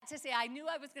to say I knew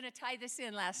I was going to tie this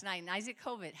in last night, and Isaac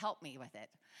Hovit helped me with it.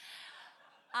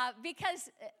 Because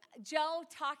Joe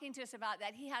talking to us about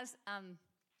that, he has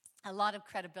a lot of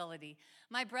credibility.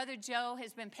 My brother Joe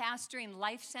has been pastoring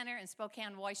Life Center in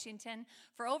Spokane, Washington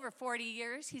for over 40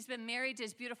 years. He's been married to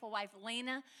his beautiful wife,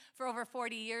 Lena, for over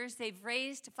 40 years. They've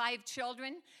raised 5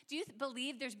 children. Do you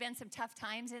believe there's been some tough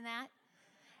times in that?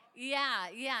 Yeah.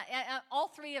 All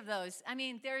 3 of those. I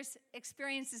mean, there's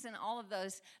experiences in all of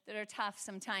those that are tough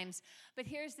sometimes. But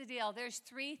here's the deal. There's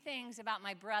 3 things about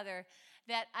my brother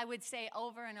that I would say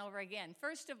over and over again.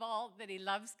 First of all, that he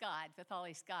loves God with all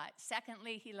he's got.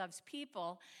 Secondly, he loves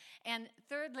people. And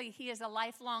thirdly, he is a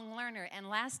lifelong learner. And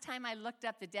last time I looked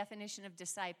up the definition of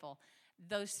disciple,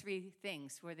 those 3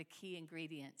 things were the key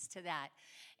ingredients to that.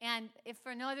 And if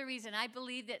for no other reason, I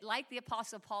believe that like the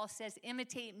Apostle Paul says,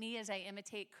 imitate me as I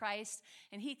imitate Christ.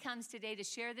 And he comes today to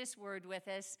share this word with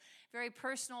us, very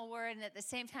personal word, and at the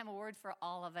same time a word for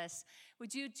all of us.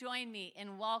 Would you join me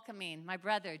in welcoming my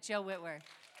brother, Joe Whitwer?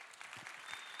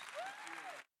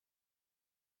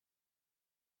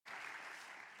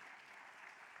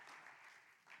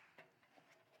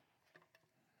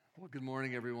 Well, good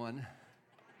morning, everyone.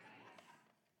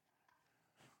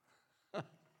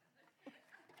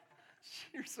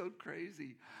 You're so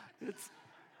crazy.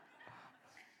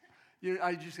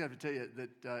 I just have to tell you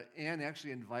that Ann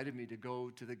actually invited me to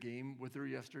go to the game with her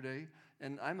yesterday,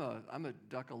 and I'm a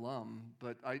Duck alum,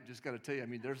 but I just got to tell you, I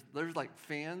mean, there's like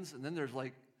fans, and then there's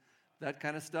like that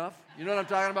kind of stuff. You know what I'm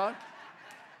talking about?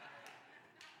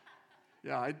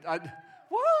 Yeah,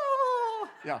 whoa!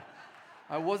 Yeah,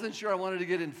 I wasn't sure I wanted to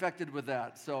get infected with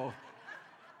that, so.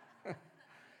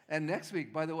 And next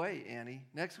week, by the way, Annie,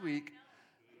 next week.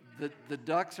 The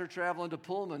Ducks are traveling to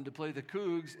Pullman to play the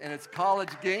Cougs, and it's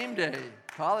college game day.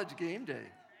 College game day.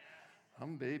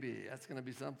 Baby, that's going to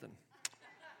be something.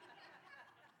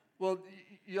 Well,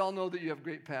 you all know that you have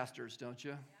great pastors, don't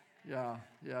you? Yeah.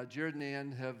 Jared and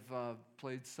Ann have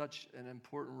played such an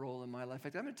important role in my life. In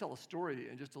fact, I'm going to tell a story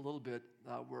in just a little bit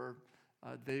where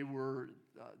they were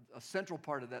a central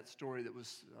part of that story that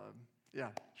was,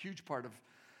 huge part of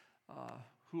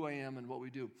who I am and what we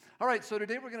do. All right, so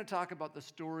today we're going to talk about the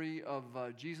story of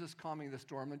Jesus calming the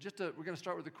storm. And we're going to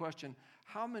start with the question,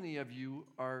 how many of you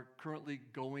are currently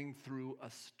going through a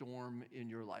storm in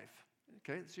your life?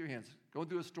 Okay, let's see your hands. Going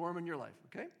through a storm in your life,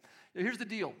 okay? Now, here's the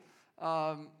deal.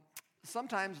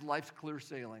 Sometimes life's clear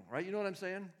sailing, right? You know what I'm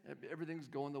saying? Everything's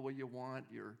going the way you want.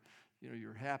 You're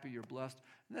happy, you're blessed.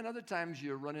 And then other times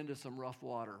you run into some rough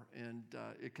water, and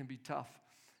it can be tough.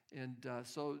 And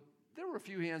so there were a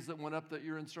few hands that went up that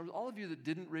you're in storms. All of you that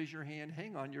didn't raise your hand,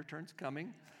 hang on, your turn's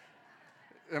coming.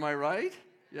 Am I right?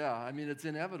 Yeah, I mean, it's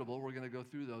inevitable. We're going to go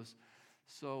through those.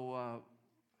 So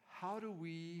how do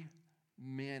we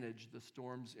manage the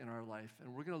storms in our life?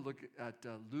 And we're going to look at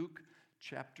Luke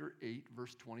chapter 8,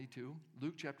 verse 22.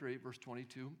 Luke chapter 8, verse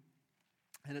 22.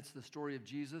 And it's the story of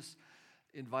Jesus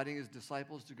inviting his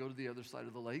disciples to go to the other side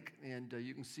of the lake. And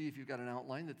you can see if you've got an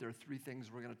outline that there are 3 things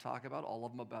we're going to talk about, all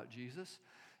of them about Jesus.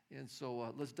 And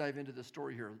so let's dive into the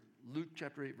story here. Luke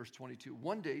chapter 8, verse 22.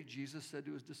 One day, Jesus said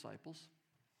to his disciples,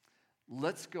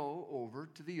 "Let's go over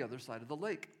to the other side of the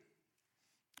lake."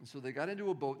 And so they got into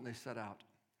a boat and they set out.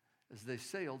 As they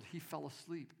sailed, he fell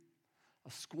asleep.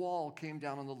 A squall came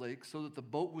down on the lake so that the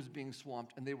boat was being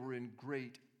swamped and they were in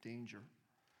great danger.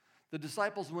 The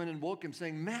disciples went and woke him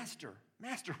saying, Master,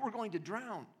 we're going to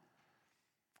drown."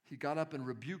 He got up and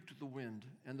rebuked the wind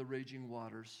and the raging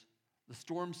waters. The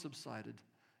storm subsided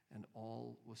and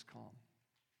all was calm.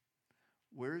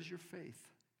 "Where is your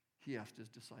faith?" he asked his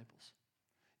disciples.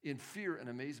 In fear and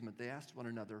amazement, they asked one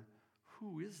another,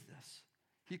 "Who is this?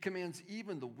 He commands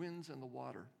even the winds and the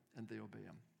water, and they obey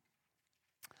him."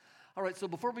 All right, so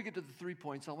before we get to the 3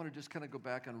 points, I want to just kind of go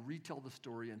back and retell the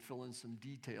story and fill in some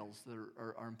details that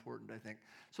are important, I think.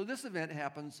 So this event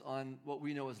happens on what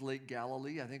we know as Lake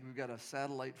Galilee. I think we've got a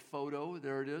satellite photo.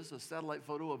 There it is, a satellite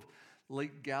photo of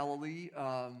Lake Galilee.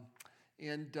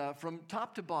 And from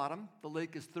top to bottom, the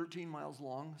lake is 13 miles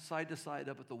long, side to side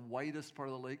up at the widest part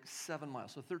of the lake, 7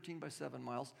 miles, so 13 by 7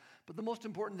 miles. But the most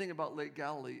important thing about Lake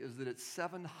Galilee is that it's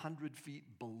 700 feet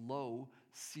below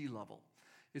sea level.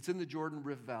 It's in the Jordan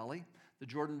Rift Valley. The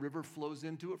Jordan River flows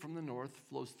into it from the north,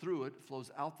 flows through it, flows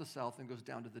out the south, and goes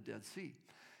down to the Dead Sea.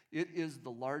 It is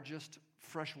the largest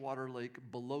freshwater lake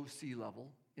below sea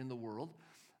level in the world.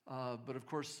 But of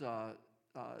course,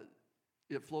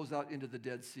 it flows out into the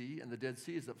Dead Sea, and the Dead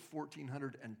Sea is at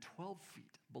 1,412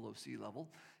 feet below sea level,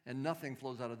 and nothing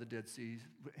flows out of the Dead Sea,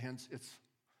 hence it's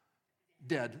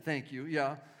dead. Thank you,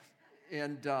 yeah.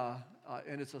 And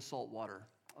it's a saltwater,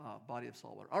 body of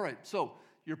salt water. All right, so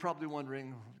you're probably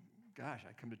wondering, Gosh,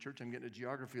 I come to church, I'm getting a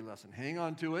geography lesson. Hang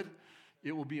on to it.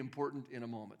 It will be important in a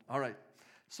moment. All right.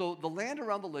 So the land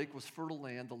around the lake was fertile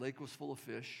land. The lake was full of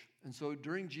fish. And so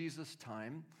during Jesus'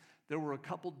 time, there were a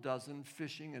couple dozen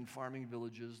fishing and farming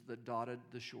villages that dotted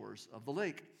the shores of the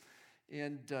lake.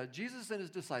 And Jesus and his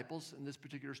disciples in this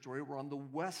particular story were on the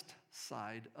west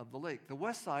side of the lake. The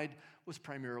west side was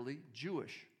primarily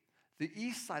Jewish. The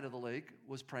east side of the lake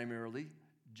was primarily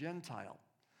Gentile.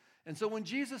 And so when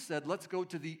Jesus said, let's go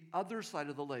to the other side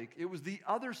of the lake, it was the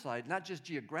other side, not just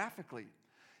geographically.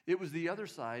 It was the other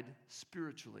side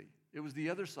spiritually. It was the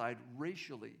other side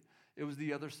racially. It was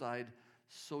the other side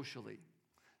socially.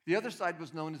 The other side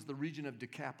was known as the region of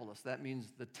Decapolis. That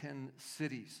means the 10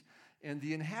 cities. And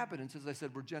the inhabitants, as I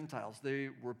said, were Gentiles. They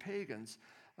were pagans.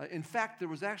 In fact, there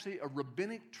was actually a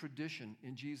rabbinic tradition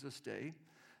in Jesus' day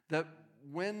that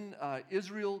when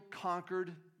Israel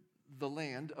conquered the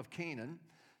land of Canaan,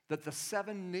 that the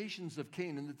 7 nations of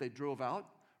Canaan that they drove out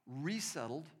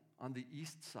resettled on the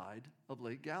east side of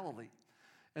Lake Galilee.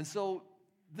 And so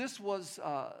this was,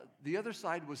 the other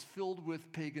side was filled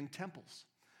with pagan temples,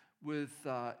 with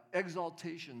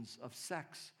exaltations of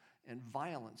sex and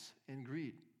violence and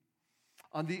greed.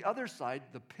 On the other side,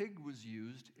 the pig was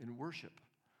used in worship.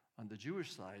 On the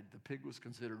Jewish side, the pig was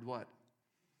considered what?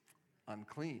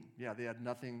 Unclean. Yeah, they had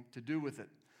nothing to do with it.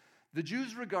 The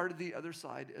Jews regarded the other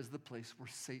side as the place where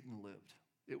Satan lived.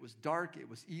 It was dark, it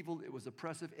was evil, it was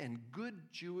oppressive, and good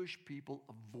Jewish people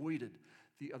avoided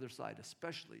the other side,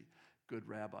 especially good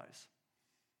rabbis.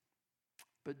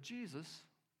 But Jesus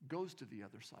goes to the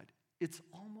other side. It's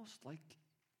almost like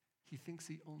he thinks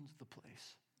he owns the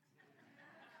place.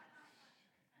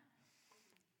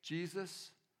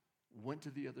 Jesus went to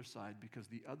the other side because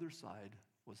the other side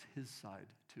was his side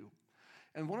too.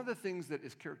 And one of the things that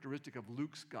is characteristic of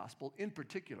Luke's gospel in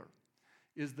particular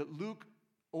is that Luke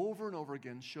over and over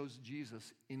again shows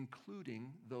Jesus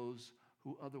including those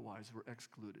who otherwise were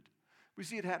excluded. We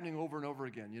see it happening over and over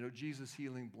again. You know, Jesus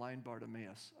healing blind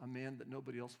Bartimaeus, a man that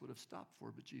nobody else would have stopped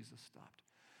for, but Jesus stopped.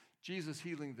 Jesus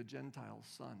healing the Gentile's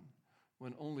son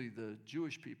when only the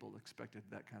Jewish people expected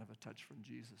that kind of a touch from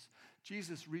Jesus.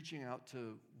 Jesus reaching out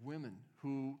to women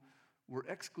who were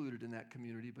excluded in that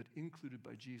community, but included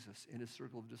by Jesus in his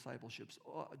circle of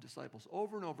disciples.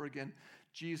 Over and over again,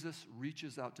 Jesus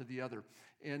reaches out to the other.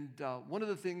 And one of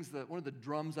the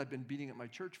drums I've been beating at my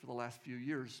church for the last few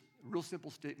years, real simple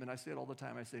statement, I say it all the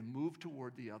time, I say, move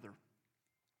toward the other.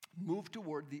 Move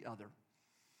toward the other.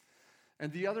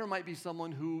 And the other might be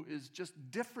someone who is just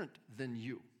different than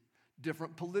you,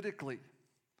 different politically.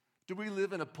 Do we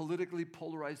live in a politically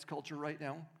polarized culture right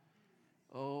now?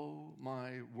 Oh,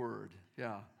 my word,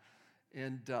 yeah.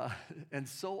 And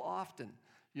so often,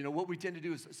 you know, what we tend to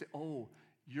do is say, oh,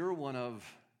 you're one of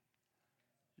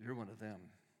them,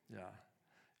 yeah.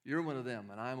 You're one of them,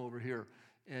 and I'm over here.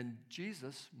 And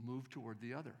Jesus moved toward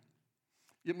the other.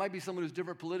 It might be someone who's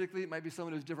different politically. It might be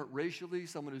someone who's different racially,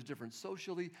 someone who's different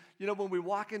socially. You know, when we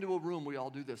walk into a room, we all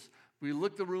do this. We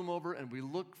look the room over, and we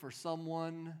look for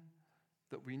someone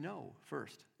that we know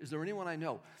first. Is there anyone I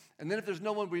know? And then if there's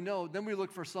no one we know, then we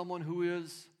look for someone who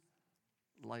is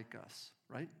like us,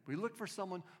 right? We look for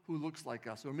someone who looks like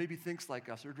us, or maybe thinks like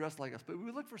us, or dressed like us, but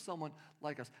we look for someone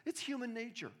like us. It's human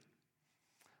nature.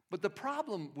 But the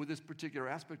problem with this particular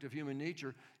aspect of human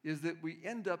nature is that we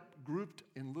end up grouped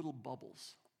in little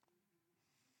bubbles.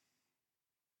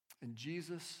 And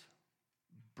Jesus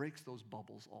breaks those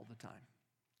bubbles all the time.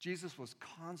 Jesus was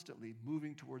constantly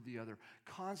moving toward the other,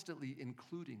 constantly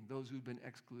including those who've been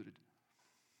excluded.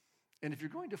 And if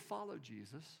you're going to follow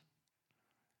Jesus,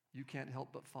 you can't help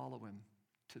but follow him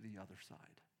to the other side.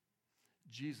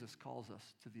 Jesus calls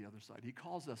us to the other side. He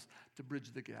calls us to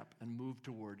bridge the gap and move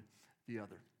toward the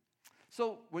other.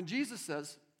 So when Jesus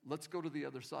says, let's go to the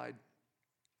other side,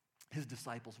 his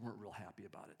disciples weren't real happy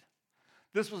about it.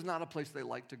 This was not a place they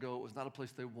liked to go. It was not a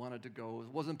place they wanted to go.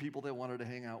 It wasn't people they wanted to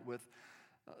hang out with.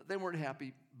 They weren't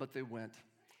happy, but they went,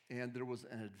 and there was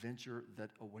an adventure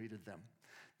that awaited them.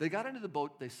 They got into the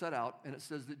boat, they set out, and it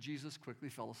says that Jesus quickly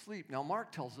fell asleep. Now,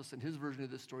 Mark tells us in his version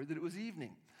of this story that it was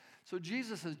evening. So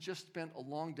Jesus has just spent a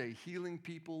long day healing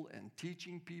people and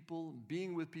teaching people and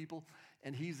being with people,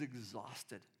 and he's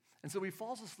exhausted. And so he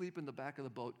falls asleep in the back of the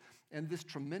boat, and this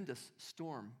tremendous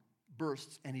storm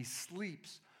bursts, and he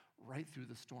sleeps right through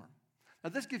the storm. Now,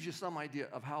 this gives you some idea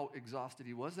of how exhausted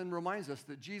he was and reminds us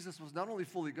that Jesus was not only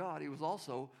fully God, he was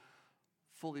also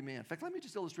fully man. In fact, let me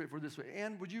just illustrate for this way.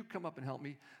 Ann, would you come up and help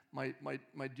me,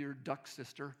 my dear duck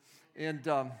sister? And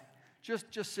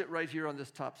just sit right here on this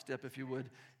top step, if you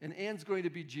would. And Ann's going to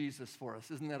be Jesus for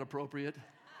us. Isn't that appropriate?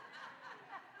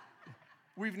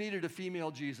 We've needed a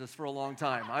female Jesus for a long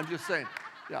time. I'm just saying.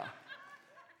 Yeah.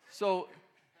 So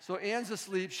Anne's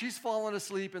asleep. She's fallen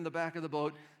asleep in the back of the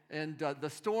boat, and the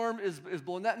storm is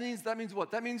blowing. That means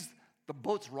what? That means the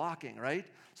boat's rocking, right?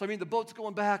 So, the boat's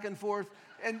going back and forth,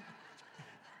 and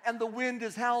the wind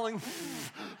is howling,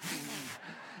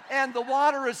 and the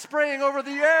water is spraying over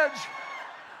the edge.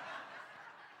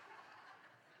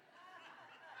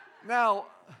 Now,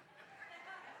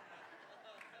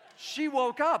 she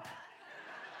woke up.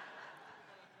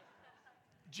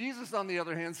 Jesus, on the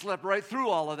other hand, slept right through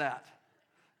all of that.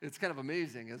 It's kind of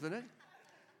amazing, isn't it?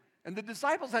 And the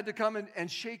disciples had to come and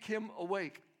shake him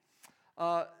awake.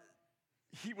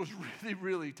 He was really,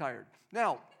 really tired.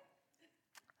 Now,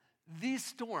 these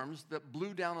storms that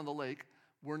blew down on the lake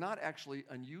were not actually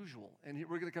unusual. And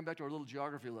we're going to come back to our little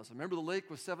geography lesson. Remember, the lake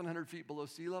was 700 feet below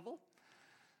sea level?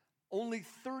 Only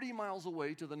 30 miles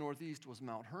away to the northeast was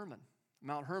Mount Hermon.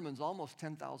 Mount Hermon's almost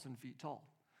 10,000 feet tall.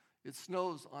 It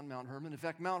snows on Mount Hermon. In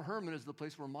fact, Mount Hermon is the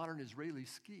place where modern Israelis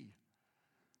ski,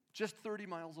 just 30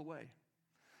 miles away.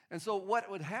 And so what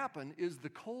would happen is the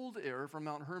cold air from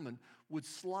Mount Hermon would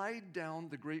slide down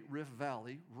the Great Rift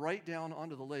Valley, right down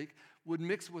onto the lake, would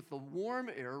mix with the warm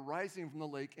air rising from the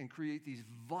lake and create these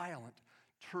violent,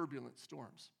 turbulent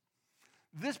storms.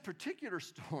 This particular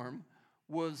storm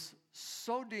was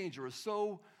so dangerous,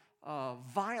 so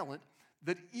violent,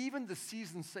 that even the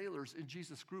seasoned sailors in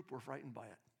Jesus' group were frightened by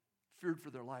it, feared for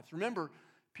their lives. Remember,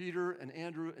 Peter and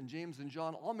Andrew and James and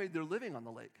John all made their living on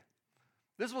the lake.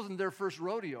 This wasn't their first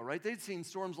rodeo, right? They'd seen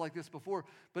storms like this before,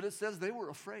 but it says they were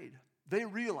afraid. They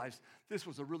realized this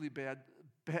was a really bad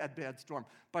storm.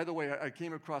 By the way, I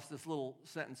came across this little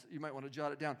sentence. You might want to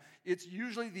jot it down. It's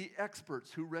usually the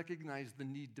experts who recognize the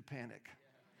need to panic.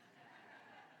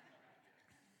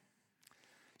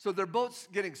 So their boat's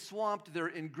getting swamped. They're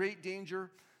in great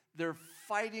danger. They're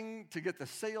fighting to get the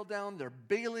sail down. They're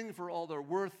bailing for all they're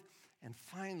worth. And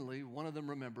finally, one of them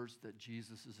remembers that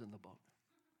Jesus is in the boat.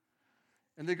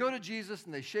 And they go to Jesus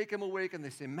and they shake him awake and they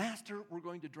say, "Master, we're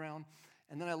going to drown."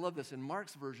 And then I love this. In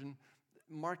Mark's version,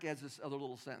 Mark adds this other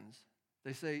little sentence.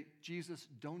 They say, "Jesus,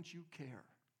 don't you care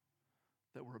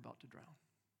that we're about to drown?"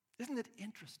 Isn't it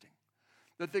interesting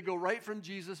that they go right from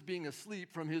Jesus being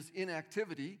asleep from his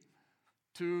inactivity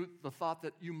to the thought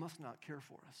that you must not care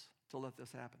for us to let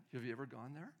this happen? Have you ever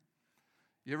gone there?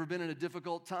 You ever been in a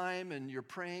difficult time and you're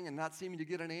praying and not seeming to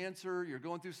get an answer? You're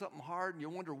going through something hard and you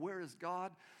wonder, where is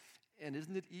God? And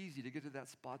isn't it easy to get to that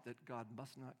spot that God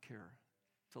must not care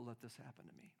to let this happen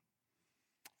to me?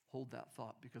 Hold that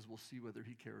thought, because we'll see whether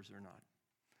he cares or not.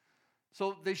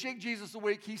 So they shake Jesus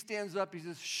awake. He stands up. He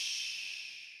says,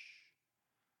 "Shh."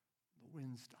 The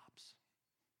wind stops.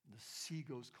 The sea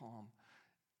goes calm.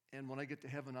 And when I get to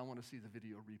heaven, I want to see the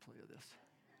video replay of this.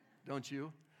 Don't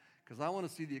you? Because I want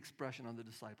to see the expression on the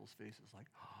disciples' faces, like,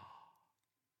 oh.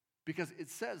 Because it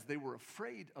says they were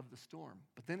afraid of the storm.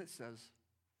 But then it says,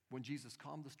 when Jesus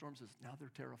calmed the storm, it says, now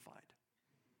they're terrified.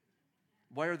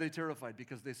 Why are they terrified?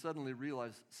 Because they suddenly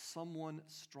realize someone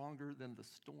stronger than the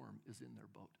storm is in their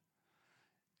boat.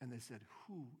 And they said,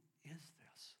 who is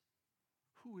this?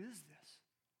 Who is this?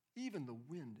 Even the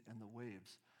wind and the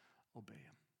waves obey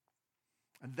him.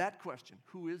 And that question,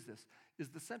 who is this, is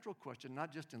the central question,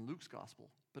 not just in Luke's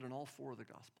gospel, but in all four of the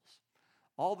gospels.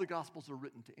 All the gospels are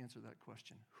written to answer that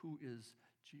question, who is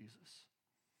Jesus?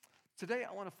 Today,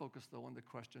 I want to focus, though, on the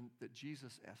question that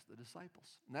Jesus asked the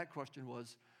disciples. And that question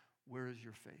was, where is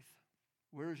your faith?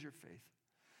 Where is your faith?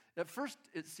 At first,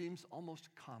 it seems almost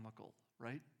comical,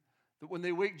 right? That when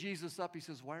they wake Jesus up, he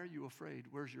says, why are you afraid?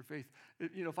 Where's your faith?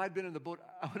 If I'd been in the boat,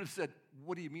 I would have said,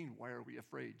 what do you mean, why are we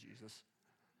afraid, Jesus?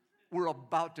 We're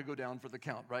about to go down for the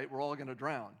count, right? We're all going to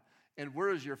drown. And where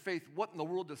is your faith? What in the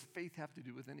world does faith have to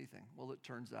do with anything? Well, it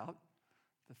turns out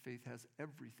the faith has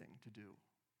everything to do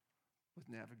with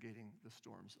navigating the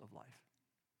storms of life.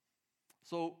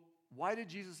 So why did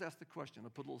Jesus ask the question? I'll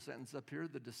put a little sentence up here.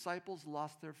 The disciples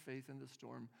lost their faith in the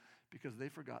storm because they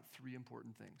forgot three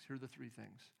important things. Here are the three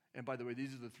things. And by the way,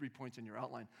 these are the 3 points in your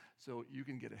outline, so you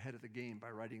can get ahead of the game by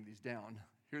writing these down.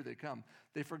 Here they come.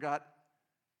 They forgot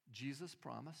Jesus'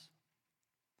 promise.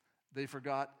 They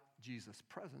forgot Jesus'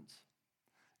 presence.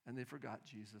 And they forgot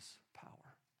Jesus'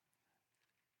 power.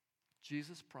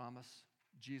 Jesus' promise,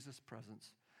 Jesus' presence,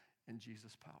 and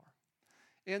Jesus' power.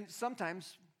 And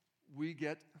sometimes we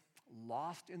get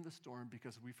lost in the storm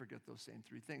because we forget those same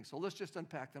three things. So let's just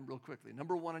unpack them real quickly.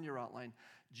 Number one on your outline,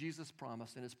 Jesus'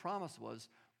 promise. And his promise was,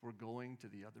 we're going to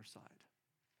the other side.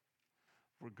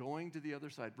 We're going to the other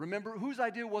side. Remember, whose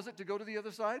idea was it to go to the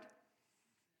other side?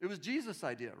 It was Jesus'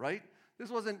 idea, right? This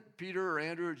wasn't Peter or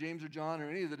Andrew or James or John or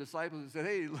any of the disciples who said,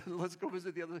 hey, let's go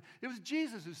visit the other side. It was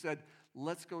Jesus who said,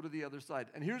 let's go to the other side.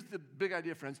 And here's the big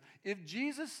idea, friends. If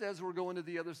Jesus says we're going to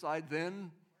the other side,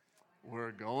 then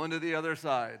We're going to the other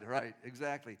side. Right,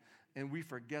 exactly. And we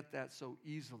forget that so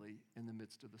easily in the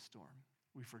midst of the storm.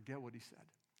 We forget what he said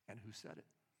and who said it.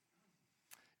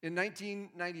 In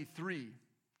 1993,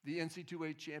 the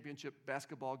NCAA championship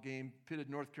basketball game pitted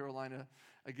North Carolina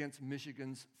against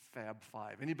Michigan's Fab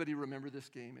Five. Anybody remember this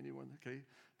game? Anyone? Okay,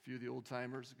 a few of the old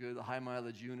timers, good, the high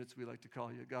mileage units we like to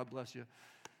call you. God bless you.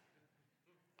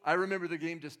 I remember the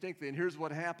game distinctly, and here's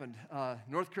what happened.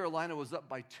 North Carolina was up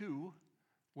by 2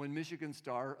 when Michigan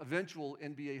star, eventual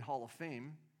NBA Hall of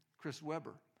Fame, Chris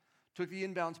Webber, took the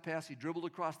inbounds pass. He dribbled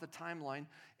across the timeline,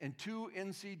 and 2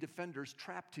 NC defenders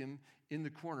trapped him in the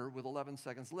corner with 11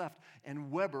 seconds left.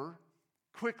 And Webber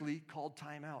quickly called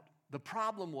timeout. The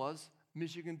problem was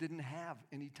Michigan didn't have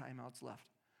any timeouts left,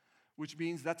 which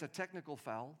means that's a technical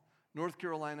foul. North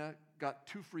Carolina got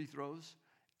 2 free throws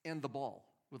and the ball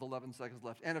with 11 seconds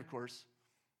left. And, of course,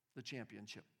 the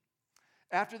championship.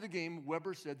 After the game,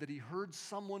 Webber said that he heard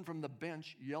someone from the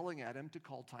bench yelling at him to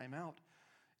call timeout.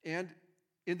 And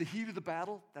in the heat of the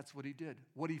battle, that's what he did.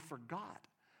 What he forgot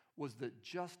was that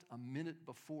just a minute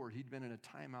before, he'd been in a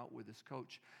timeout with his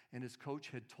coach, and his coach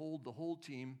had told the whole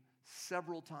team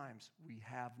several times, we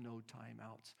have no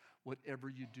timeouts. Whatever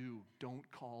you do, don't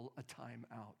call a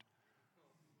timeout.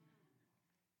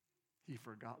 He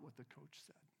forgot what the coach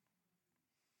said.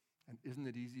 And isn't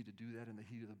it easy to do that in the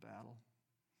heat of the battle?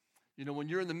 You know, when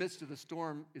you're in the midst of the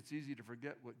storm, it's easy to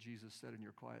forget what Jesus said in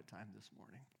your quiet time this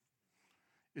morning.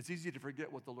 It's easy to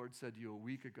forget what the Lord said to you a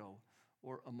week ago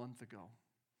or a month ago.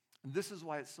 And this is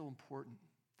why it's so important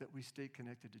that we stay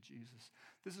connected to Jesus.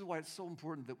 This is why it's so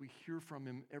important that we hear from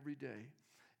him every day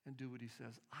and do what he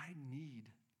says. I need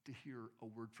to hear a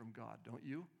word from God, don't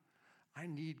you? I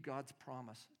need God's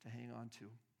promise to hang on to.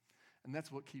 And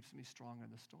that's what keeps me strong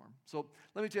in the storm. So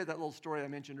let me tell you that little story I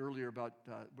mentioned earlier about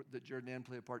that Jared and Ann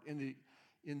play a part. In the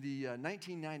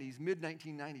 1990s,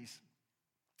 mid-1990s,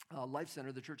 Life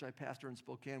Center, the church I pastor in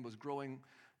Spokane, was growing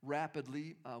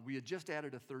rapidly. We had just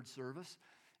added a 3rd service,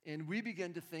 and we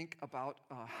began to think about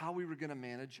how we were going to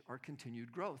manage our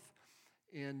continued growth.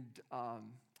 And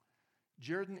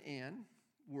Jared and Ann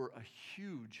were a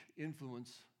huge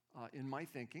influence in my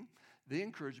thinking. They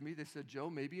encouraged me. They said, Joe,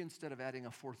 maybe instead of adding a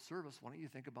 4th service, why don't you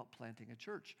think about planting a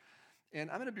church? And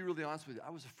I'm going to be really honest with you.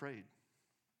 I was afraid.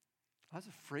 I was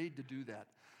afraid to do that.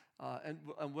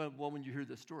 When you hear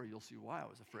this story, you'll see why I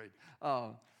was afraid.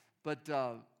 But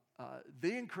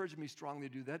they encouraged me strongly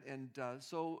to do that. And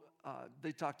so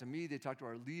they talked to me. They talked to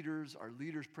our leaders. Our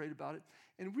leaders prayed about it.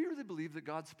 And we really believe that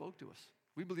God spoke to us.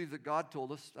 We believe that God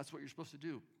told us that's what you're supposed to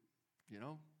do. You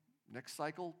know, next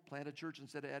cycle, plant a church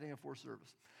instead of adding a 4th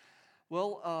service.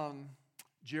 Well,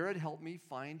 Jared helped me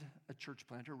find a church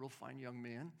planter, a real fine young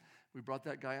man. We brought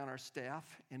that guy on our staff,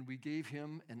 and we gave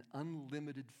him an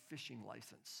unlimited fishing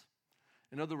license.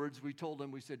 In other words, we told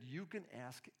him, we said, you can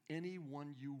ask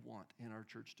anyone you want in our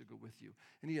church to go with you.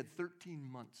 And he had 13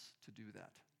 months to do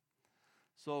that.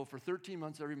 So for 13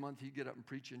 months, every month, he'd get up and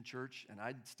preach in church, and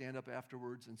I'd stand up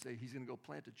afterwards and say, he's going to go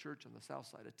plant a church on the south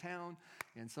side of town,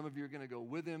 and some of you are going to go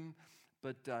with him.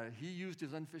 But he used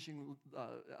his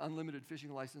unlimited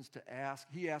fishing license to ask.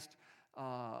 He asked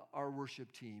our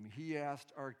worship team. He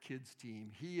asked our kids team.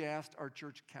 He asked our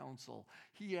church council.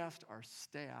 He asked our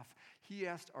staff. He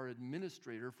asked our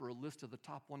administrator for a list of the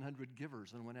top 100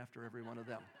 givers and went after every one of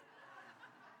them.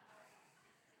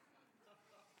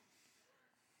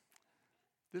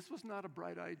 This was not a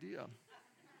bright idea.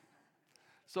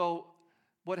 So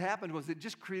what happened was it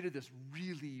just created this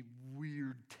really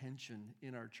weird tension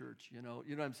in our church. You know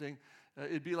what I'm saying?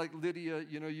 It'd be like Lydia.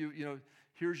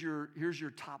 Here's your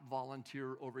top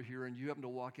volunteer over here, and you happen to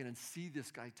walk in and see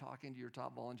this guy talking to your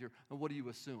top volunteer, and what do you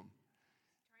assume?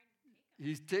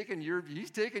 He's taking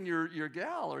your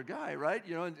gal or guy, right?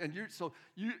 You know, and you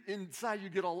inside you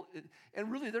get all, and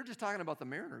really they're just talking about the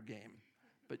Mariner game,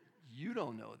 but you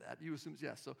don't know that. You assume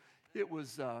yes. So it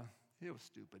was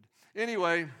stupid.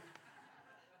 Anyway.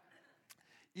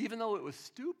 Even though it was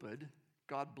stupid,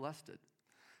 God blessed it.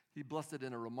 He blessed it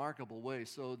in a remarkable way.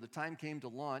 So the time came to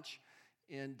launch,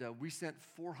 and we sent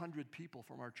 400 people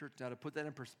from our church. Now, to put that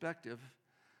in perspective,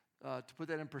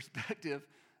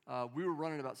 we were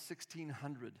running about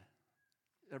 1,600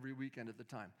 every weekend at the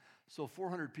time. So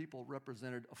 400 people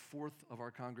represented a 4th of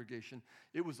our congregation.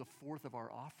 It was a 4th of our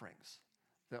offerings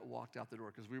that walked out the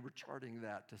door, because we were charting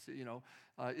that to see,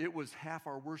 it was half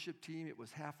our worship team, it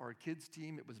was half our kids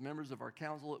team, it was members of our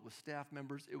council, it was staff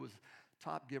members, it was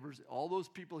top givers. All those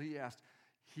people he asked,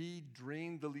 he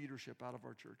drained the leadership out of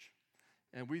our church.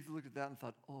 And we looked at that and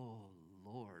thought, oh,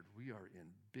 Lord, we are in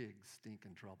big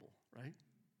stinking trouble, right?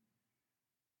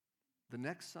 The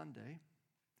next Sunday,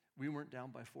 We weren't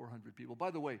down by 400 people.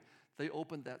 By the way, they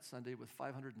opened that Sunday with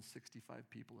 565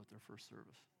 people at their first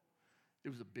service. It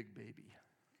was a big baby.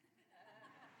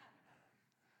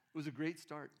 It was a great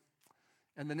start.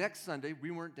 And the next Sunday, we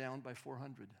weren't down by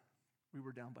 400. We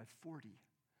were down by 40.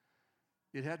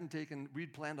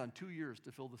 We'd planned on 2 years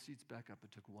to fill the seats back up.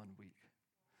 It took 1 week.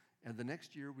 And the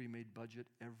next year, we made budget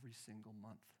every single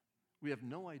month. We have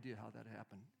no idea how that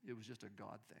happened. It was just a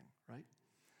God thing, right?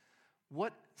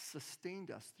 What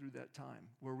sustained us through that time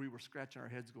where we were scratching our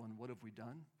heads going, what have we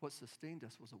done? What sustained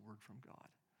us was a word from God.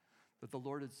 That the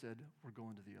Lord had said, we're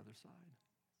going to the other side.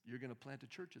 You're going to plant a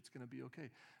church. It's going to be okay.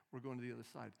 We're going to the other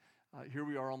side. Here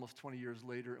we are almost 20 years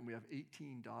later, and we have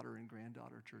 18 daughter and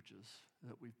granddaughter churches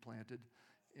that we've planted.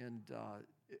 And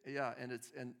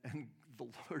and the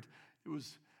Lord,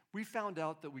 we found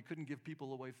out that we couldn't give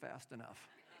people away fast enough.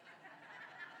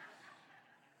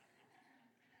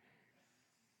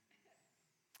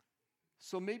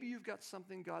 So maybe you've got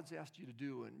something God's asked you to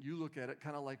do, and you look at it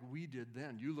kind of like we did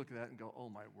then. You look at that and go, oh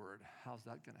my word, how's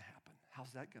that going to happen?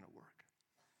 How's that going to work?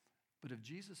 But if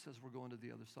Jesus says we're going to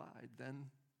the other side, then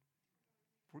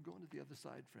we're going to the other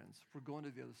side, friends. We're going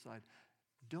to the other side.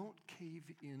 Don't cave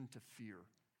into fear.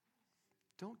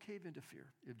 Don't cave into fear.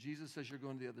 If Jesus says you're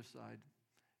going to the other side,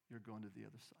 you're going to the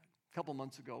other side. A couple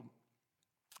months ago,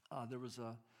 there was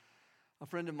a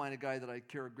friend of mine, a guy that I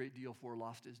care a great deal for,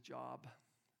 lost his job.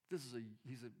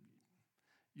 He's a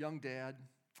young dad.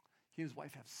 He and his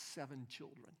wife have 7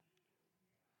 children.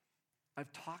 I've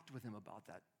talked with him about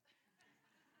that.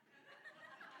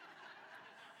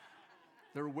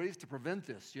 There are ways to prevent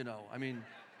this, I mean,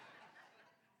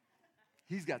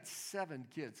 he's got 7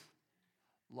 kids,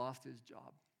 lost his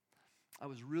job. I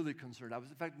was really concerned.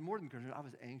 In fact, more than concerned, I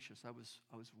was anxious. I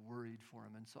was worried for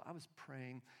him. And so I was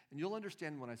praying. And you'll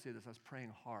understand when I say this, I was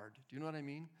praying hard. Do you know what I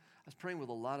mean? I was praying with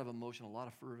a lot of emotion, a lot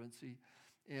of fervency.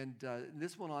 And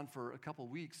this went on for a couple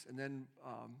weeks. And then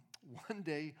one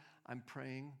day I'm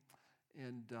praying.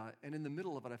 And in the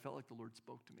middle of it, I felt like the Lord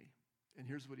spoke to me. And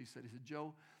here's what he said. He said,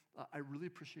 Joe, I really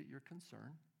appreciate your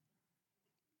concern.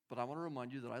 But I want to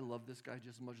remind you that I love this guy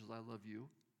just as much as I love you.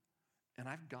 And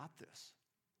I've got this.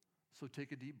 So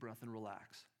take a deep breath and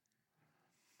relax.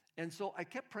 And so I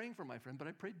kept praying for my friend, but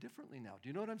I prayed differently now. Do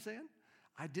you know what I'm saying?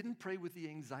 I didn't pray with the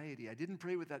anxiety. I didn't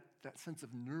pray with that sense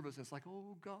of nervousness, like,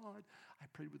 oh, God. I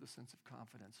prayed with a sense of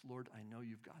confidence. Lord, I know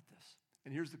you've got this.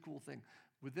 And here's the cool thing.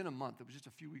 Within a month, it was just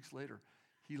a few weeks later,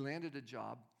 he landed a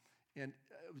job, and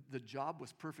the job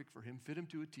was perfect for him, fit him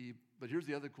to a T. But here's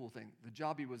the other cool thing. The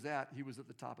job he was at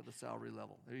the top of the salary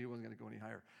level. He wasn't going to go any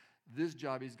higher. This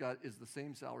job he's got is the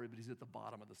same salary, but he's at the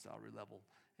bottom of the salary level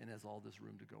and has all this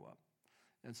room to go up.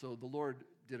 And so the Lord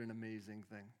did an amazing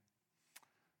thing.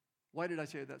 Why did I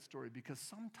share that story? Because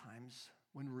sometimes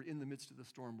when we're in the midst of the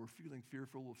storm, we're feeling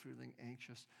fearful, we're feeling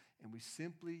anxious, and we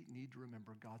simply need to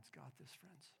remember God's got this,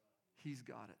 friends. He's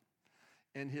got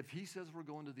it. And if he says we're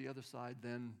going to the other side,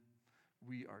 then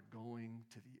we are going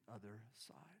to the other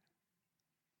side.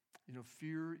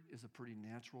 Fear is a pretty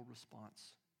natural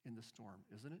response in the storm,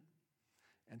 isn't it?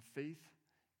 And faith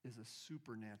is a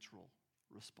supernatural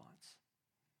response.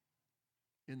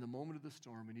 In the moment of the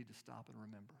storm, we need to stop and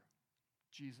remember.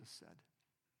 Jesus said,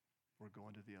 we're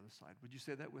going to the other side. Would you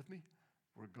say that with me?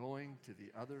 We're going to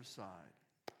the other side.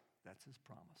 That's his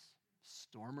promise.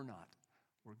 Storm or not,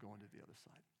 we're going to the other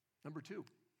side. Number 2,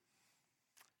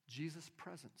 Jesus'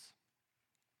 presence.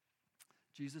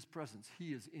 Jesus' presence.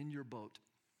 He is in your boat.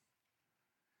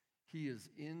 He is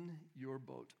in your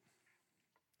boat.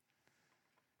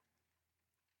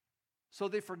 So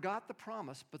they forgot the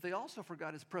promise, but they also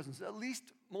forgot his presence, at least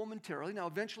momentarily. Now,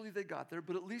 eventually they got there,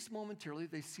 but at least momentarily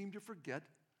they seemed to forget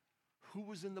who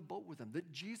was in the boat with them,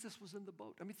 that Jesus was in the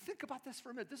boat. I mean, think about this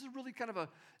for a minute. This is really kind of an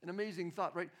amazing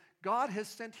thought, right? God has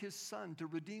sent his son to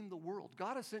redeem the world.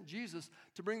 God has sent Jesus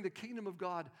to bring the kingdom of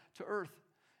God to earth.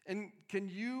 And can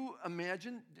you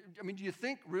imagine, do you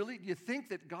think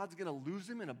that God's going to lose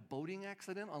him in a boating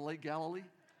accident on Lake Galilee?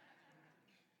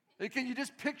 Can you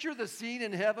just picture the scene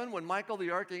in heaven when Michael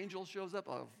the archangel shows up?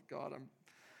 Oh, God, I'm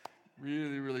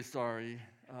really, really sorry.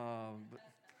 But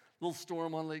little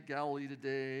storm on Lake Galilee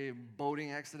today,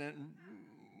 boating accident, and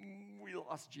we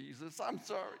lost Jesus. I'm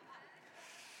sorry.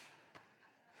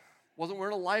 Wasn't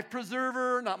wearing a life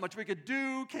preserver, not much we could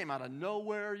do, came out of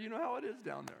nowhere. You know how it is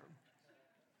down there.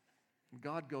 And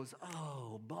God goes,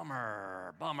 oh,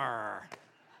 bummer.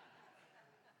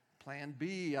 Plan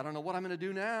B, I don't know what I'm going to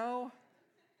do now.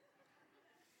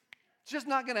 It's just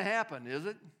not going to happen, is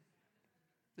it?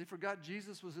 They forgot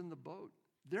Jesus was in the boat.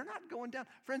 They're not going down.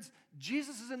 Friends,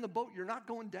 Jesus is in the boat. You're not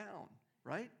going down,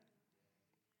 right?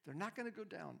 They're not going to go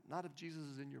down. Not if Jesus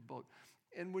is in your boat.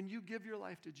 And when you give your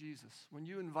life to Jesus, when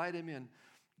you invite him in,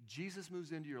 Jesus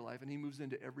moves into your life, and he moves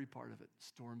into every part of it,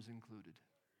 storms included.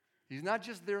 He's not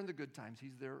just there in the good times.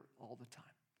 He's there all the time.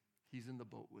 He's in the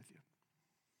boat with you.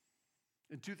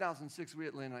 In 2006,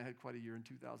 Lane and I had quite a year in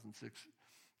 2006.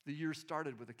 The year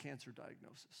started with a cancer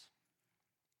diagnosis.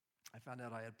 I found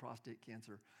out I had prostate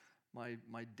cancer. My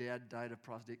dad died of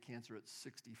prostate cancer at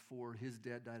 64. His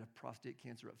dad died of prostate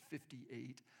cancer at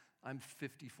 58. I'm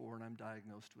 54, and I'm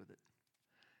diagnosed with it.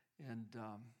 And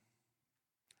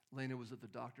Lena was at the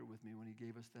doctor with me when he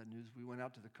gave us that news. We went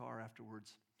out to the car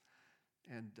afterwards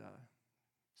and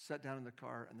sat down in the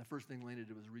car, and the first thing Lena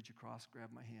did was reach across, grab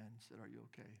my hand, and said, "Are you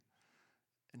okay?"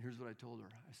 And here's what I told her.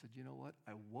 I said, "You know what?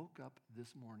 I woke up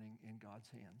this morning in God's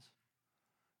hands,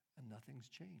 and nothing's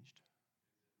changed.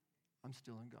 I'm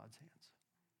still in God's hands.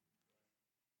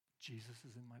 Jesus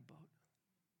is in my boat,"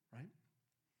 right?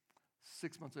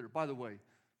 6 months later, by the way,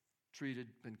 treated,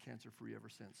 been cancer-free ever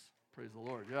since. Praise the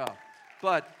Lord, yeah.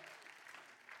 But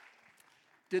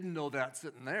didn't know that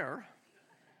sitting there,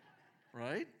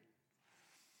 right?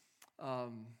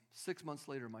 6 months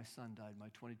later, my son died. My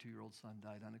 22-year-old son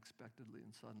died unexpectedly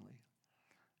and suddenly.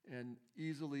 And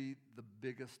easily the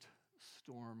biggest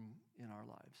storm in our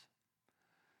lives.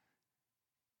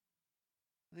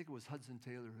 I think it was Hudson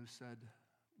Taylor who said,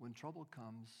 when trouble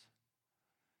comes,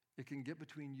 it can get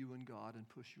between you and God and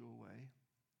push you away.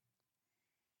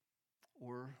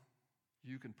 Or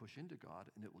you can push into God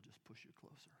and it will just push you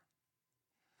closer.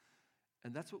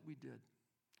 And that's what we did.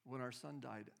 When our son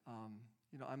died,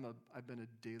 I've been a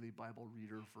daily Bible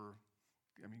reader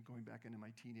going back into my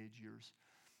teenage years.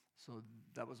 So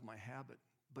that was my habit.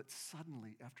 But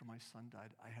suddenly, after my son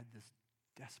died, I had this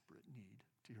desperate need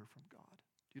to hear from God.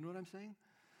 Do you know what I'm saying?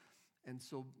 And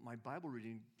so my Bible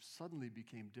reading suddenly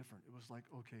became different. It was like,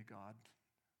 okay, God,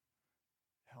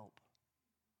 help.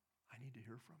 I need to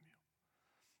hear from you.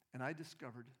 And I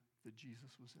discovered that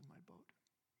Jesus was in my boat.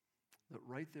 That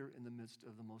right there in the midst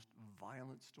of the most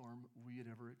violent storm we had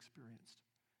ever experienced,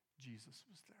 Jesus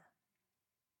was there.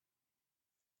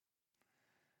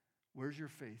 Where's your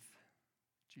faith?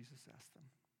 Jesus asked them.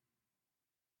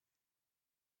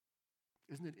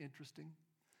 Isn't it interesting?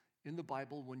 In the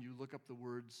Bible, when you look up the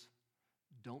words,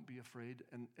 don't be afraid,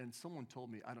 and someone told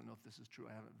me, I don't know if this is true,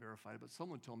 I haven't verified it, but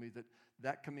someone told me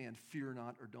that command, fear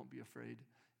not or don't be afraid,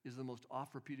 is the most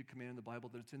oft-repeated command in the Bible,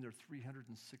 that it's in there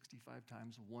 365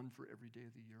 times, one for every day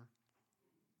of the year.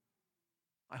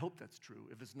 I hope that's true.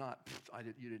 If it's not,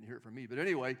 you didn't hear it from me. But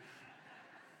anyway,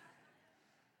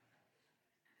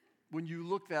 when you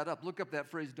look up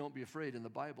that phrase, don't be afraid, in the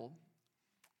Bible,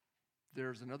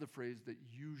 there's another phrase that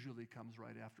usually comes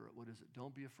right after it. What is it?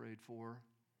 Don't be afraid, for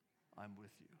I'm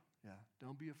with you. Yeah,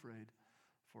 don't be afraid,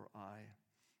 for I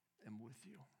am with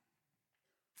you.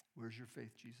 Where's your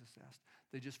faith? Jesus asked.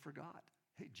 They just forgot.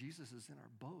 Hey, Jesus is in our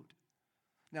boat.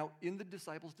 Now, in the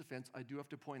disciples' defense, I do have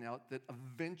to point out that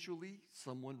eventually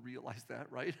someone realized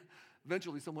that, right?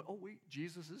 Eventually someone, oh wait,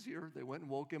 Jesus is here. They went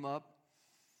and woke him up,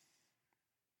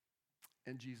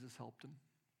 and Jesus helped him.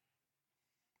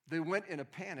 They went in a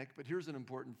panic, but here's an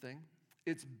important thing.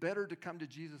 It's better to come to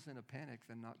Jesus in a panic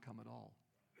than not come at all,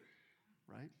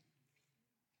 right?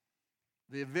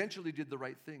 They eventually did the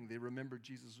right thing. They remembered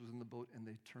Jesus was in the boat, and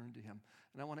they turned to him.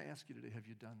 And I want to ask you today, have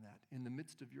you done that? In the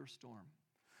midst of your storm,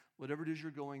 whatever it is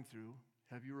you're going through,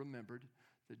 have you remembered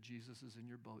that Jesus is in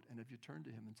your boat? And have you turned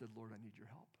to him and said, Lord, I need your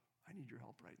help. I need your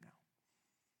help right now.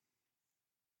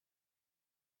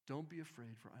 Don't be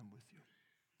afraid, for I'm with you.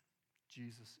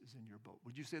 Jesus is in your boat.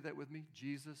 Would you say that with me?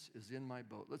 Jesus is in my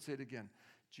boat. Let's say it again.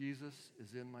 Jesus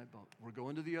is in my boat. We're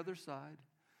going to the other side.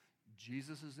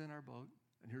 Jesus is in our boat.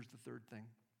 And here's the third thing.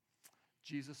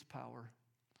 Jesus' power.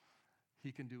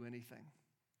 He can do anything.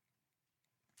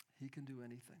 He can do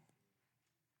anything.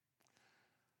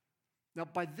 Now,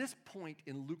 by this point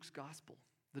in Luke's gospel,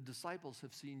 the disciples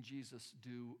have seen Jesus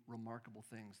do remarkable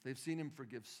things. They've seen him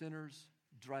forgive sinners,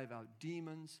 drive out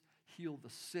demons, heal the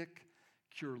sick,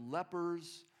 cure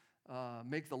lepers,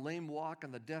 make the lame walk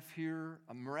and the deaf hear,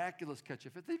 a miraculous catch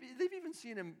of fish. They've even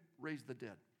seen him raise the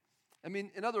dead. I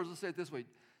mean, in other words, let's say it this way.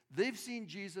 They've seen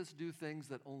Jesus do things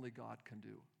that only God can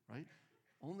do, right?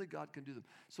 Only God can do them.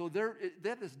 So they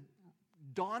have this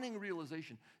dawning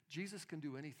realization, Jesus can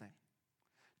do anything.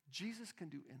 Jesus can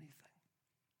do anything.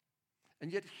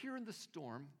 And yet here in the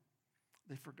storm,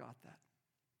 they forgot that.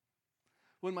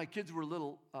 When my kids were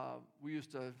little, we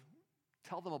used to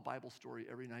tell them a Bible story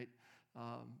every night,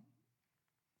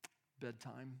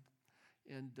 bedtime.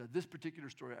 And this particular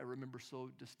story I remember so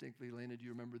distinctly. Lena, do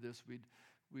you remember this? We'd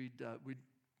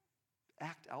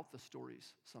act out the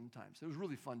stories sometimes. It was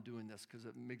really fun doing this because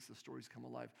it makes the stories come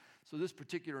alive. So this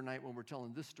particular night when we're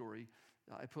telling this story,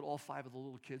 I put all 5 of the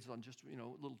little kids on just, a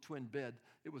little twin bed.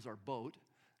 It was our boat,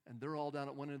 and they're all down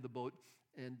at one end of the boat,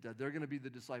 and they're going to be the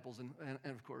disciples, and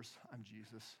of course, I'm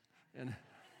Jesus. And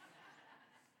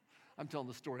I'm telling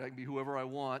the story. I can be whoever I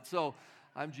want. So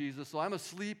I'm Jesus. So I'm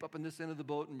asleep up in this end of the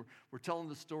boat, and we're telling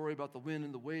the story about the wind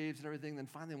and the waves and everything. Then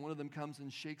finally one of them comes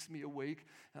and shakes me awake,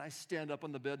 and I stand up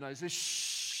on the bed, and I say,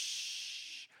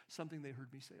 shh, something they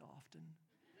heard me say often.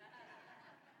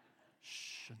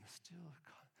 Shh, and still.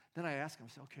 Then I ask them,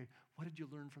 I say, okay, what did you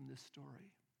learn from this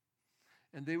story?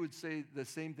 And they would say the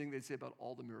same thing they'd say about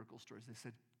all the miracle stories. They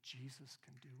said, Jesus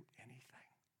can do anything.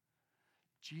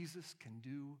 Jesus can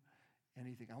do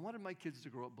anything. I wanted my kids to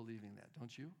grow up believing that,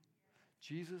 don't you?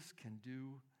 Jesus can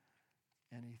do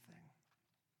anything.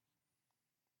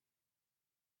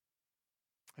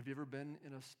 Have you ever been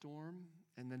in a storm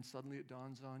and then suddenly it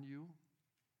dawns on you,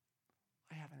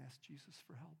 I haven't asked Jesus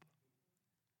for help?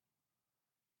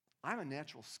 I'm a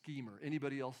natural schemer.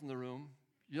 Anybody else in the room?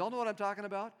 You all know what I'm talking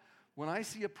about? When I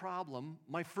see a problem,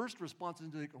 my first response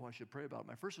isn't to think, I should pray about it.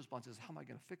 My first response is, how am I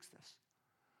going to fix this?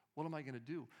 What am I going to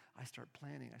do? I start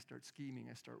planning, I start scheming,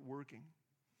 I start working.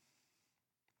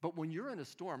 But when you're in a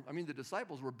storm, the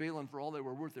disciples were bailing for all they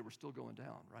were worth. They were still going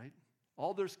down, right?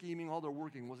 All their scheming, all their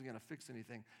working wasn't going to fix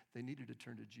anything. They needed to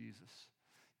turn to Jesus.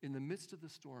 In the midst of the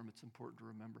storm, it's important to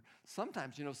remember.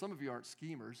 Sometimes, some of you aren't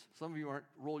schemers. Some of you aren't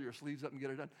roll your sleeves up and get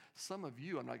it done. Some of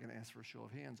you, I'm not going to ask for a show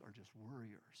of hands, are just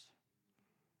worriers.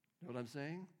 You know what I'm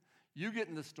saying? You get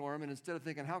in the storm, and instead of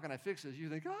thinking, how can I fix this? You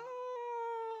think,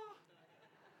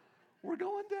 we're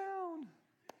going down.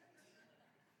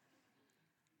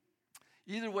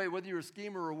 Either way, whether you're a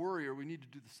schemer or a worrier, we need to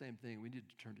do the same thing. We need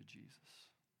to turn to Jesus.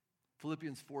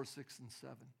 Philippians 4, 6, and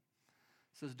 7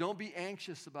 says, don't be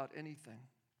anxious about anything,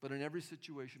 but in every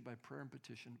situation, by prayer and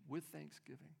petition, with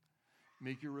thanksgiving,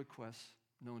 make your requests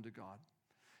known to God.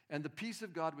 And the peace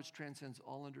of God, which transcends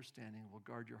all understanding, will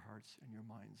guard your hearts and your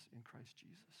minds in Christ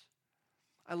Jesus.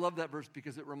 I love that verse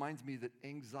because it reminds me that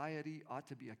anxiety ought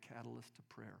to be a catalyst to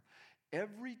prayer.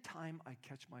 Every time I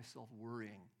catch myself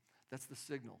worrying, that's the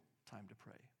signal, time to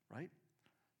pray, right?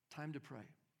 Time to pray.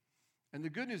 And the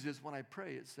good news is when I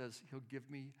pray, it says he'll give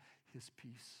me his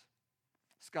peace.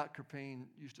 Scott Kerpane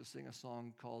used to sing a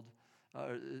song called,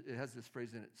 it has this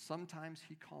phrase in it, sometimes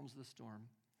he calms the storm,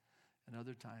 and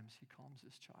other times he calms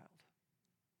his child.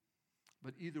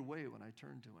 But either way, when I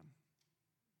turn to him,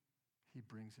 he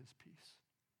brings his peace.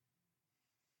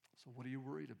 So what are you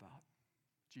worried about?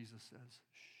 Jesus says,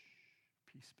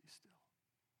 shh, peace be still.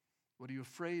 What are you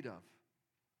afraid of?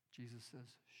 Jesus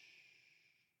says,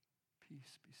 shh,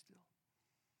 peace be still.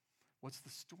 What's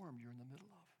the storm you're in the middle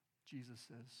of? Jesus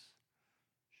says,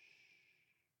 shh,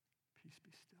 peace be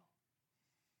still.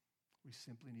 We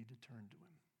simply need to turn to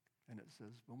him. And it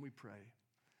says, when we pray,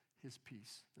 his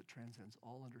peace that transcends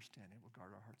all understanding will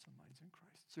guard our hearts and minds in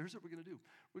Christ. So here's what we're going to do.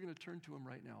 We're going to turn to him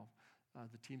right now.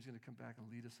 The team's going to come back and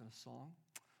lead us in a song.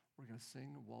 We're going to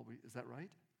sing while is that right?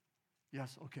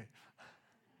 Yes, okay.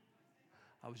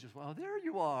 I was just, well, there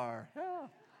you are.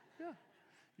 Yeah.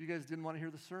 You guys didn't want to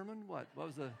hear the sermon? What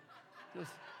was the,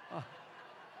 just,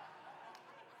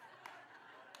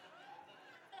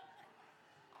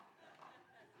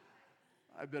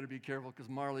 I better be careful because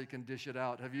Marley can dish it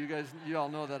out. You all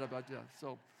know that about, yeah.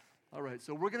 So, all right,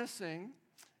 so we're going to sing.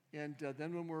 And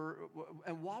then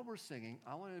while we're singing,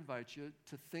 I want to invite you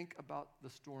to think about the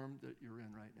storm that you're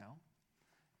in right now.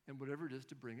 And whatever it is,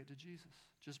 to bring it to Jesus.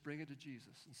 Just bring it to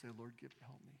Jesus and say, Lord,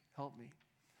 help me.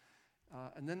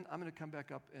 And then I'm going to come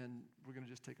back up and we're going to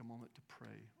just take a moment to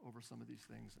pray over some of these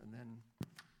things, and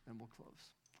then we'll close.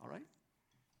 All right?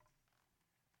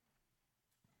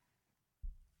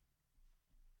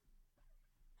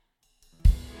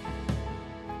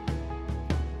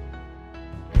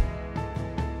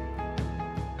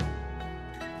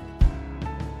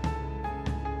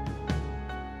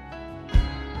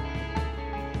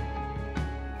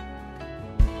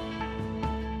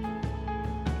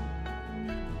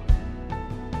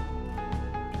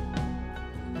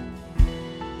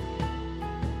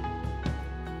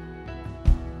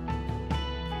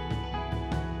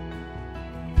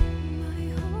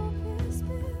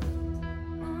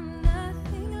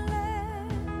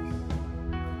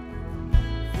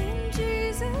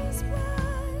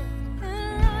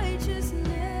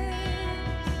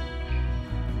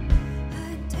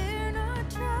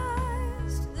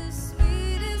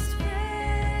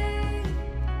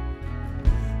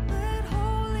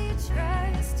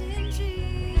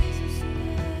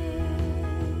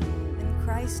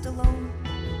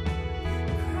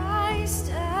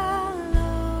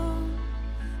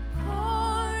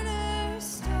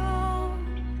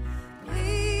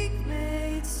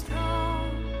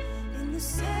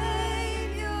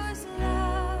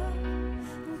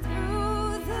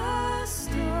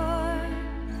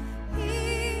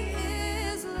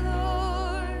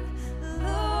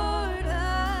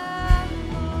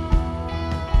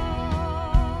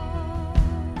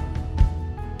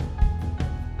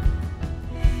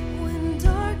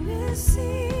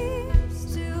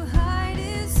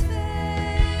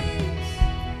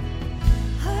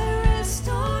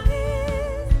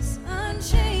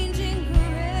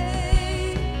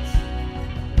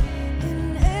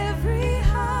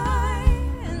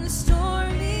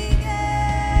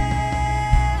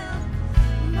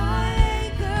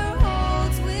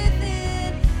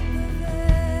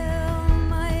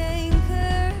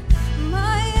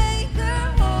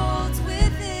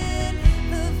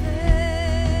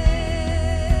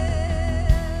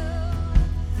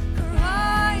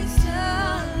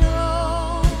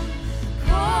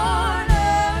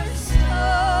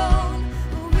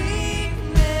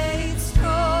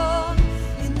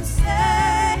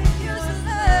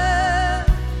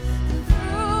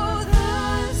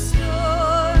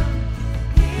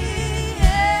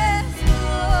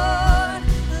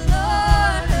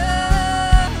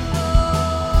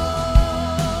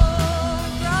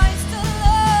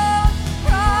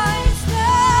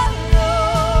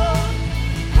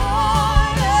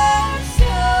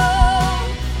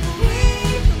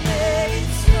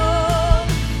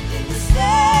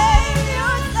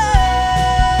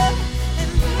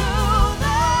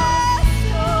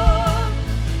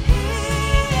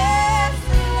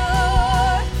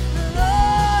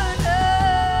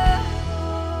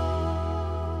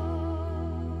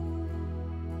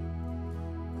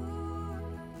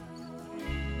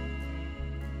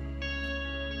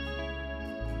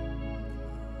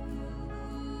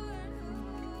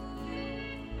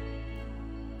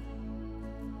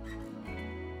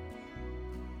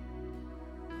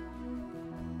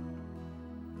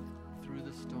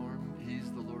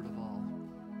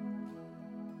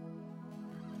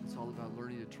 all about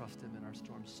learning to trust him in our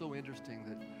storms. So interesting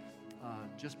that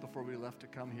just before we left to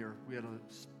come here, we had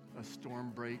a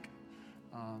storm break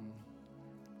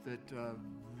that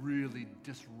really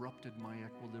disrupted my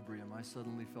equilibrium. I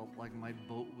suddenly felt like my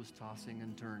boat was tossing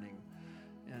and turning.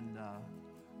 And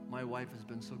my wife has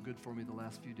been so good for me the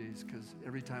last few days, because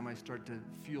every time I start to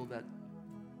feel that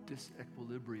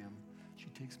disequilibrium, she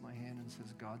takes my hand and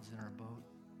says, God's in our boat.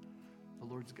 The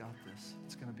Lord's got this.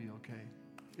 It's going to be okay.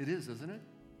 It is, isn't it?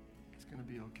 It's going to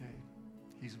be okay.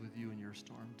 He's with you in your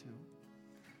storm too.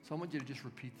 So I want you to just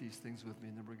repeat these things with me,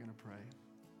 and then we're going to pray.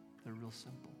 They're real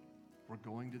simple. We're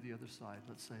going to the other side.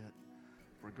 Let's say it.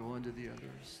 We're going to the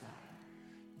other side.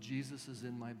 Jesus is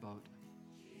in my boat.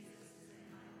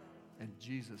 And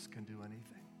Jesus can do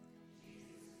anything.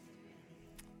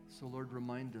 So Lord,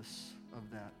 remind us of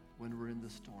that when we're in the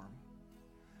storm.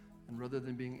 And rather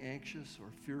than being anxious or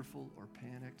fearful or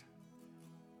panicked,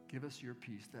 give us your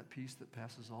peace, that peace that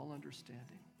passes all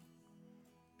understanding,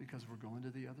 because we're going to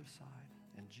the other side,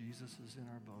 and Jesus is in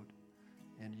our boat,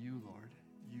 and you, Lord,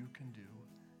 you can do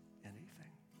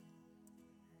anything.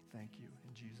 Thank you.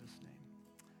 In Jesus' name,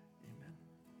 amen.